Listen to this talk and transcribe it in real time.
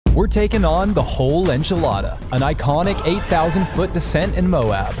We're taking on the Whole Enchilada, an iconic 8,000-foot descent in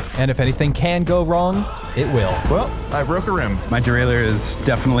Moab. And if anything can go wrong, it will. Well, I broke a rim. My derailleur is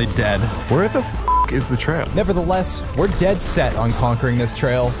definitely dead. Where the f is the trail? Nevertheless, we're dead set on conquering this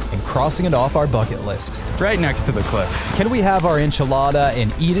trail and crossing it off our bucket list. Right next to the cliff. Can we have our enchilada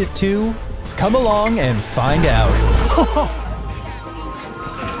and eat it too? Come along and find out.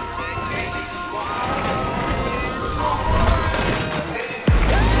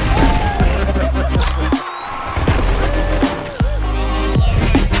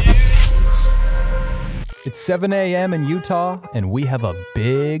 It's 7 a.m. in Utah, and we have a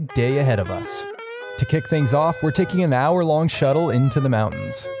big day ahead of us. To kick things off, we're taking an hour-long shuttle into the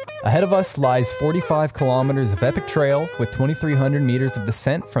mountains. Ahead of us lies 45 kilometers of epic trail with 2,300 meters of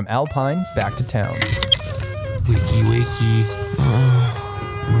descent from Alpine back to town. Wakey, wakey.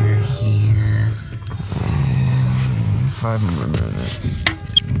 We're here. 5 more minutes.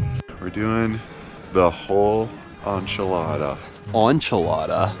 We're doing the Whole Enchilada.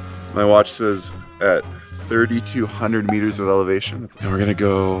 Enchilada? My watch says at 3,200 meters of elevation. And we're gonna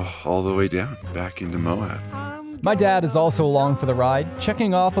go all the way down, back into Moab. My dad is also along for the ride,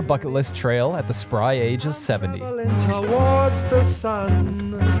 checking off a bucket list trail at the spry age of 70.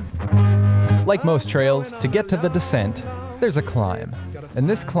 Like most trails, to get to the descent, there's a climb. And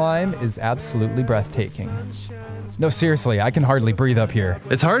this climb is absolutely breathtaking. No, seriously, I can hardly breathe up here.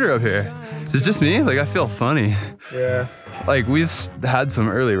 It's harder up here. Is it just me? Like, I feel funny. Yeah. Like, we've had some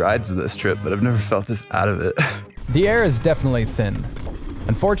early rides of this trip, but I've never felt this out of it. The air is definitely thin.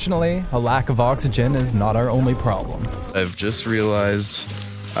 Unfortunately, a lack of oxygen is not our only problem. I've just realized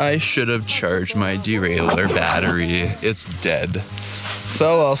I should have charged my derailleur battery. It's dead.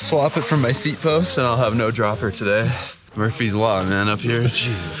 So I'll swap it from my seat post and I'll have no dropper today. Murphy's Law, man, up here.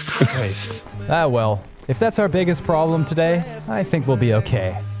 Jesus Christ. Ah well, if that's our biggest problem today, I think we'll be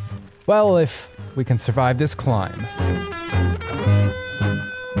okay. Well, if we can survive this climb.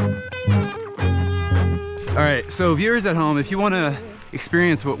 All right, so viewers at home, if you want to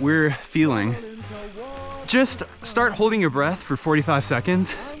experience what we're feeling, just start holding your breath for 45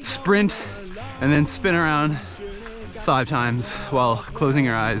 seconds, sprint, and then spin around 5 times while closing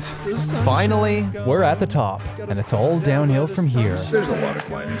your eyes. Finally, we're at the top, and it's all downhill from here. There's a lot of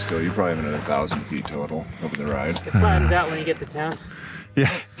climbing still. You probably have another 1,000 feet total over the ride. It flattens out when you get to town.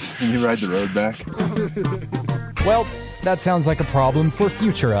 Yeah, and you ride the road back. Well, that sounds like a problem for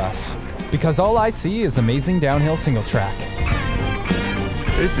future us, because all I see is amazing downhill single track.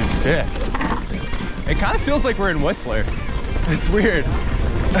 This is sick. It kind of feels like we're in Whistler. It's weird.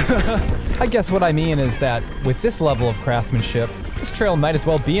 I guess what I mean is that with this level of craftsmanship, this trail might as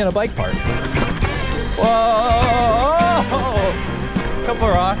well be in a bike park. Whoa! Couple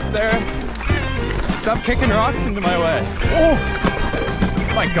rocks there. Stop kicking rocks into my way. Oh!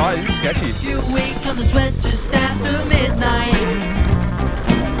 Oh my God, this is sketchy. If you wake on the sweat just after midnight,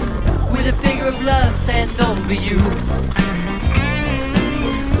 with a finger of love stand over you,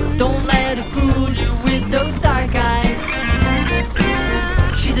 don't let her fool you with those dark eyes.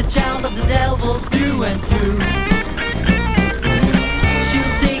 She's a child of the devil through and through.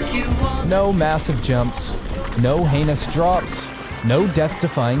 She'll take you on. No massive jumps, no heinous drops, no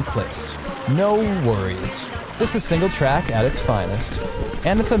death-defying cliffs, no worries. This is single track at its finest.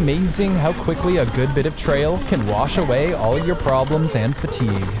 And it's amazing how quickly a good bit of trail can wash away all your problems and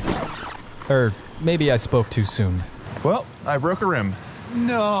fatigue. Or maybe I spoke too soon. Well, I broke a rim.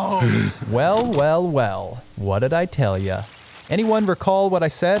 No! Well, well, well. What did I tell ya? Anyone recall what I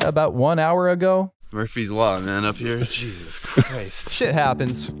said about 1 hour ago? Murphy's Law, man, up here. Jesus Christ. Shit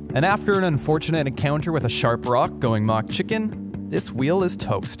happens. And after an unfortunate encounter with a sharp rock going mock chicken, this wheel is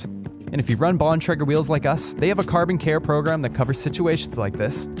toast. And if you run Bontrager wheels like us, they have a carbon care program that covers situations like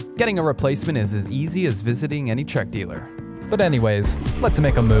this. Getting a replacement is as easy as visiting any Trek dealer. But anyways, let's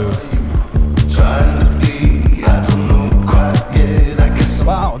make a move.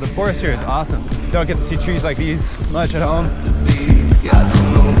 Wow, the forest here is awesome. Don't get to see trees like these much at home.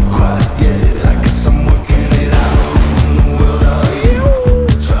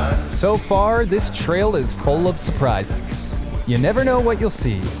 So far, this trail is full of surprises. You never know what you'll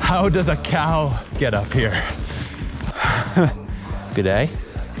see. How does a cow get up here? Good day.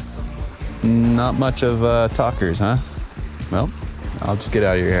 Not much of talkers, huh? Well, I'll just get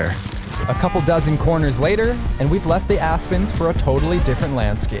out of your hair. A couple dozen corners later, and we've left the aspens for a totally different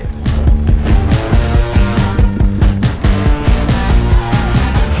landscape.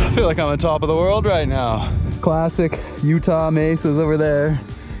 I feel like I'm on top of the world right now. Classic Utah mesas over there.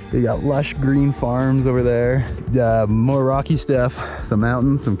 You got lush green farms over there. More rocky stuff, some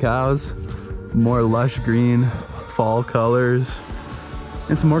mountains, some cows, more lush green fall colors.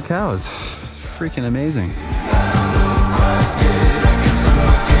 and some more cows. Freaking amazing.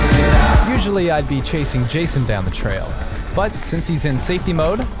 Usually I'd be chasing Jason down the trail, but since he's in safety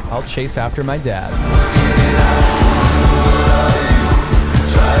mode, I'll chase after my dad.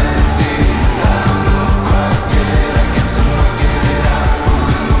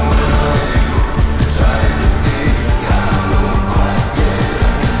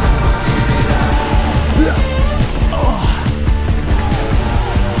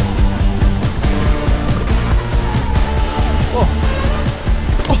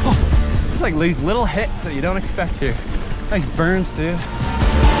 Like these little hits that you don't expect here. Nice burns, dude.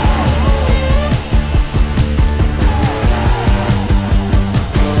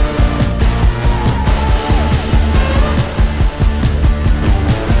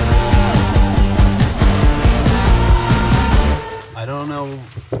 I don't know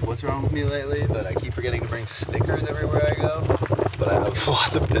what's wrong with me lately, but I keep forgetting to bring stickers everywhere I go. But I have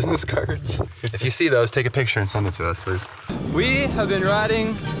lots of business cards. If you see those, take a picture and send it to us, please. We have been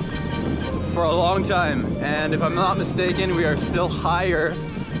riding for a long time, and if I'm not mistaken, we are still higher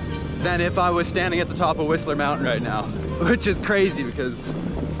than if I was standing at the top of Whistler Mountain right now, which is crazy because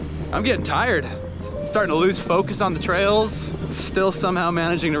I'm getting tired. Starting to lose focus on the trails. Still somehow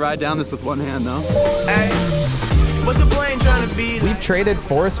managing to ride down this with one hand though. Hey, what's the plane trying to be? We've traded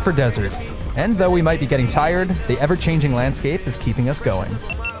forest for desert, and though we might be getting tired, the ever-changing landscape is keeping us going.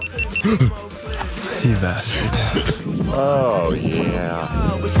 You bastard. Oh,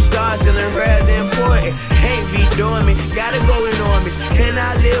 yeah. With some stars feeling rather important. Ain't be doing me, gotta go enormous. Can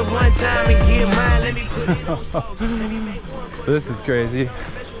I live one time and get mine? Let me put it. This is crazy.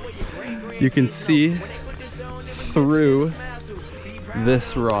 You can see through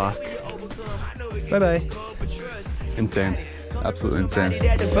this rock. Bye-bye. Insane. Absolutely insane.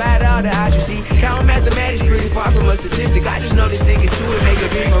 Divide all the odds you see. Count mathematics pretty far from a statistic. I just know this thing into it, make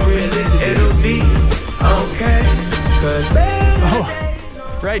it be more realistic. It'll be okay, 'cause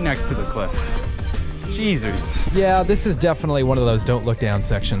Right next to the cliff. Jesus. Yeah, this is definitely one of those don't look down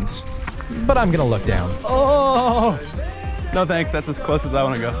sections, but I'm gonna look down. Oh! No thanks, that's as close as I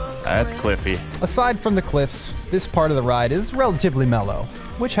want to go. That's cliffy. Aside from the cliffs, this part of the ride is relatively mellow,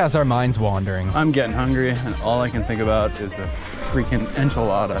 which has our minds wandering. I'm getting hungry, and all I can think about is a freaking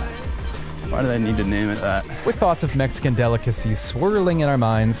enchilada. Why do they need to name it that? With thoughts of Mexican delicacies swirling in our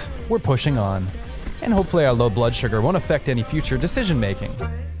minds, we're pushing on. And hopefully our low blood sugar won't affect any future decision making.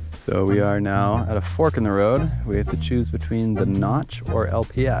 So we are now at a fork in the road. We have to choose between the notch or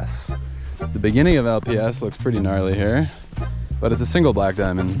LPS. The beginning of LPS looks pretty gnarly here, but it's a single black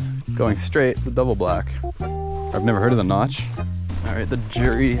diamond. Going straight, it's a double black. I've never heard of the notch. All right, the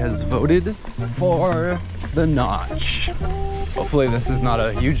jury has voted for the notch. Hopefully this is not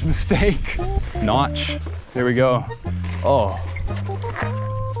a huge mistake. Notch, here we go. Oh,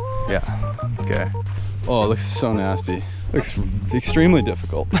 yeah, okay. Oh, it looks so nasty. Looks extremely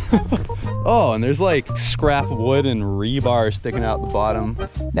difficult. Oh, and there's like scrap wood and rebar sticking out the bottom.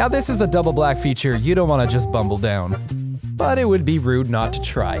 Now this is a double black feature you don't want to just bumble down, but it would be rude not to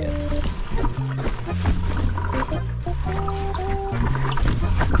try it.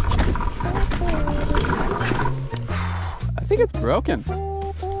 I think it's broken.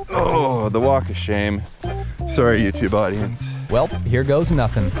 Oh, the walk of shame. Sorry, YouTube audience. Well, here goes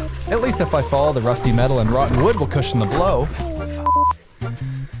nothing. At least if I fall, the rusty metal and rotten wood will cushion the blow.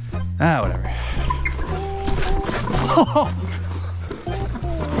 Ah, whatever.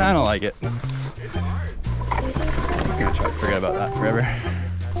 I don't like it. Just gonna try to forget about that forever.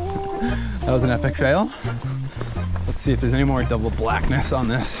 That was an epic fail. Let's see if there's any more double blackness on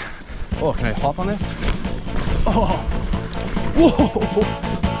this. Oh, can I hop on this? Oh, whoa!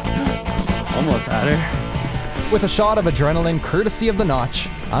 Almost had her. With a shot of adrenaline courtesy of the notch,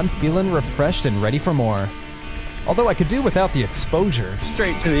 I'm feeling refreshed and ready for more. Although I could do without the exposure.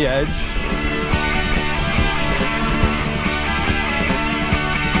 Straight to the edge.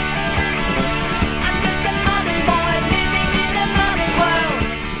 I'm just a modern boy living in the modern world.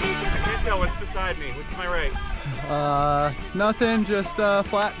 She's a modern No, what's beside me? What's to my right? Nothing, just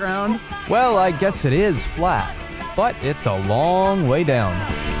flat ground. Well, I guess it is flat, but it's a long way down.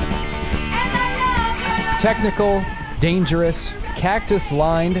 Technical, dangerous,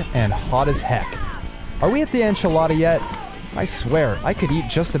 cactus-lined, and hot as heck. Are we at the enchilada yet? I swear, I could eat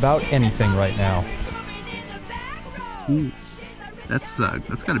just about anything right now. That's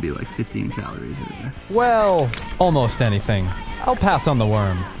gotta be like 15 calories right there. Well, almost anything. I'll pass on the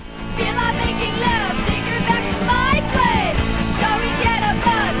worm. Feel like making love, take her back to my place. So we get a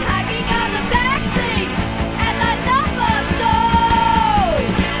bus, hugging on the backseat, and I love her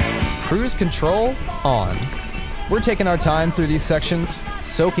so. Cruise control on. We're taking our time through these sections,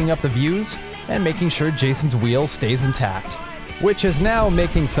 soaking up the views and making sure Jason's wheel stays intact, which is now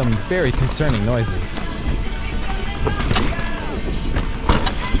making some very concerning noises.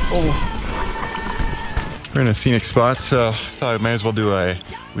 We're in a scenic spot, so I thought I might as well do a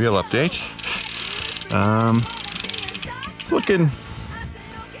wheel update. It's looking a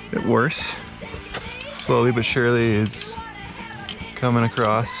bit worse. Slowly but surely it's coming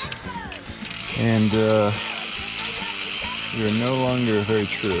across. And we are no longer very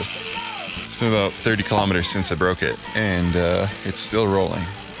true. It's been about 30 kilometers since I broke it, and it's still rolling.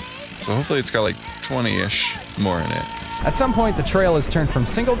 So hopefully it's got like 20-ish more in it. At some point, the trail is turned from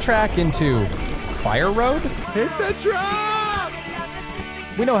single track into fire road? Hit the drop!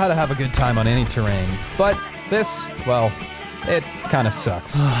 We know how to have a good time on any terrain, but this, well, it kind of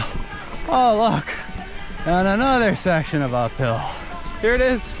sucks. Oh, look, and another section of uphill. Here it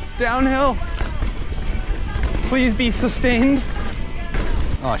is, downhill. Please be sustained.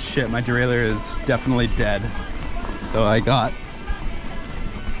 Oh shit, my derailleur is definitely dead. So I got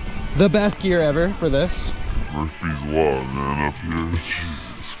the best gear ever for this. Murphy's Law, man, up here.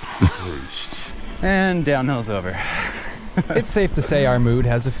 Jesus Christ. And downhill's over. It's safe to say our mood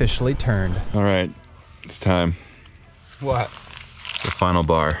has officially turned. All right, it's time. What? The final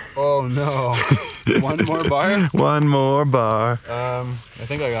bar. Oh no. One more bar? One more bar. I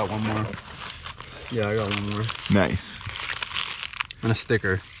think I got one more. Yeah, I got one more. Nice. And a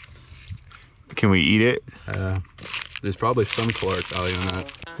sticker. Can we eat it? There's probably some caloric value in that.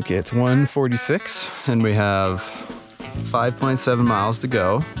 Okay, it's 1:46 and we have 5.7 miles to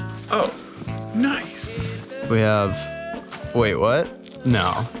go. Oh, nice. We have, wait, what?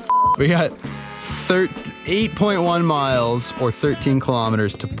 No. We got 8.1 miles or 13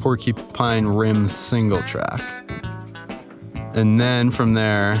 kilometers to Porcupine Rim single track. And then from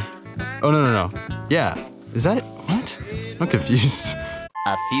there, oh no. Yeah, is that it? What? I'm confused.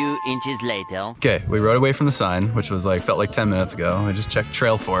 A few inches later. Okay, we rode away from the sign, which was like, felt like 10 minutes ago. I just checked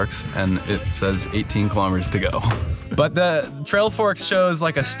Trail Forks and it says 18 kilometers to go. But the Trail Forks shows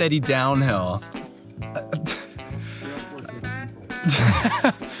like a steady downhill.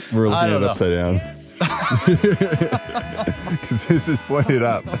 We're looking at it upside down. Because this is pointed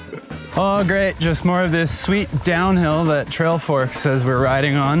up. Oh great, just more of this sweet downhill that Trail Forks says we're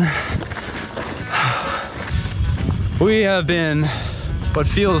riding on. We have been what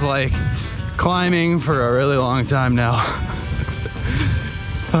feels like climbing for a really long time now.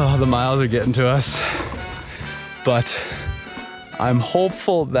 Oh, the miles are getting to us. But I'm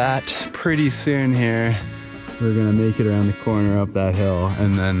hopeful that pretty soon here, we're gonna make it around the corner up that hill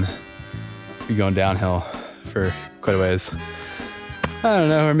and then be going downhill for quite a ways. I don't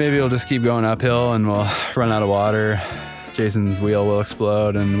know, or maybe we'll just keep going uphill and we'll run out of water. Jason's wheel will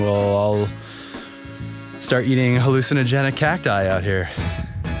explode and we'll all start eating hallucinogenic cacti out here.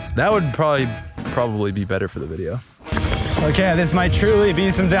 That would probably be better for the video. Okay, this might truly be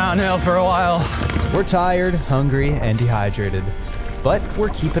some downhill for a while. We're tired, hungry, and dehydrated, but we're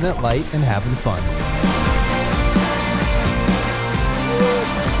keeping it light and having fun.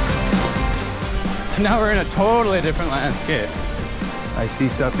 Now we're in a totally different landscape. I see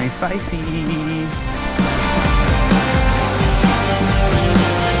something spicy.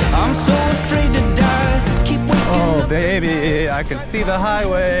 I'm so afraid to die. Keep waking Oh baby, I can see the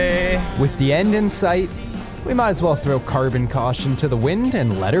highway. With the end in sight, we might as well throw carbon caution to the wind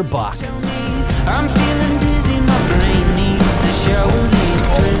and let her buck. I'm feeling dizzy, my brain needs a shower. These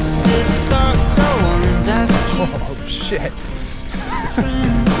twisted thoughts are ones I keep. Oh shit.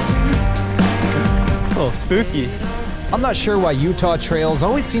 A little spooky. I'm not sure why Utah trails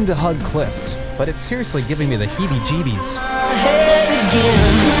always seem to hug cliffs, but it's seriously giving me the heebie-jeebies. Head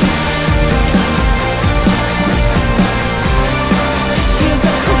again. Feels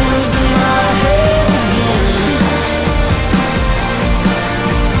like I'm losing my head again.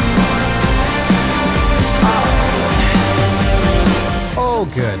 Oh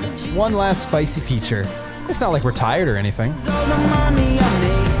good, one last spicy feature. It's not like we're tired or anything. All the money I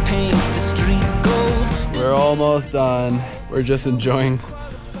make paint the streets gold. We're almost done. We're just enjoying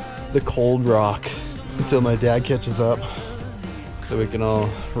the cold rock until my dad catches up so we can all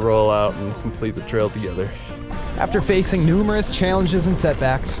roll out and complete the trail together. After facing numerous challenges and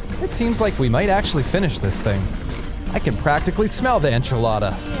setbacks, it seems like we might actually finish this thing. I can practically smell the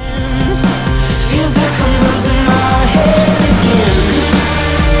enchilada. Feels like I'm losing my head again.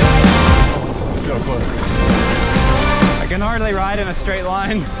 So close. I can hardly ride in a straight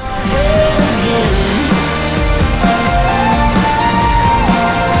line.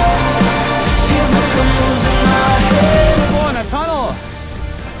 Oh, in a tunnel.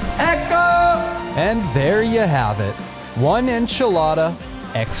 Echo! And there you have it. One enchilada,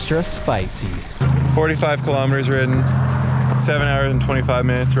 extra spicy. 45 kilometers ridden, 7 hours and 25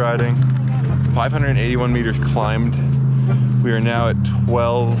 minutes riding, 581 meters climbed. We are now at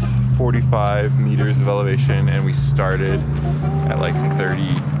 1245 meters of elevation, and we started at like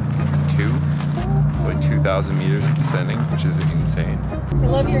 32. So like 2,000 meters of descending, which is insane. I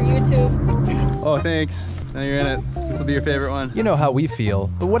love your YouTubes. Oh, thanks. Now you're in it. This will be your favorite one. You know how we feel,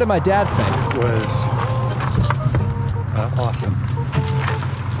 but what did my dad think? It was awesome.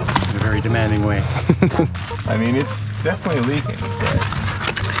 In a very demanding way. I mean, it's definitely leaking.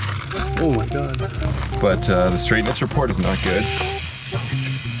 Oh my god. But the straightness report is not good.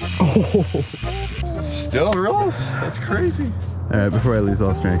 Oh. Still rolls? That's crazy. All right, before I lose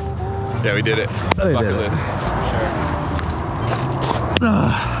all strength. Yeah, we did it. Oh, Bucket did it. list. Sure.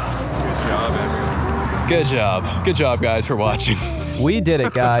 Good job, everyone. Good job. Good job, guys, for watching. We did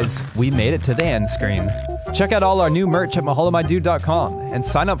it, guys. We made it to the end screen. Check out all our new merch at mahalomydude.com and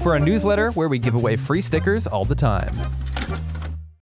sign up for a newsletter where we give away free stickers all the time.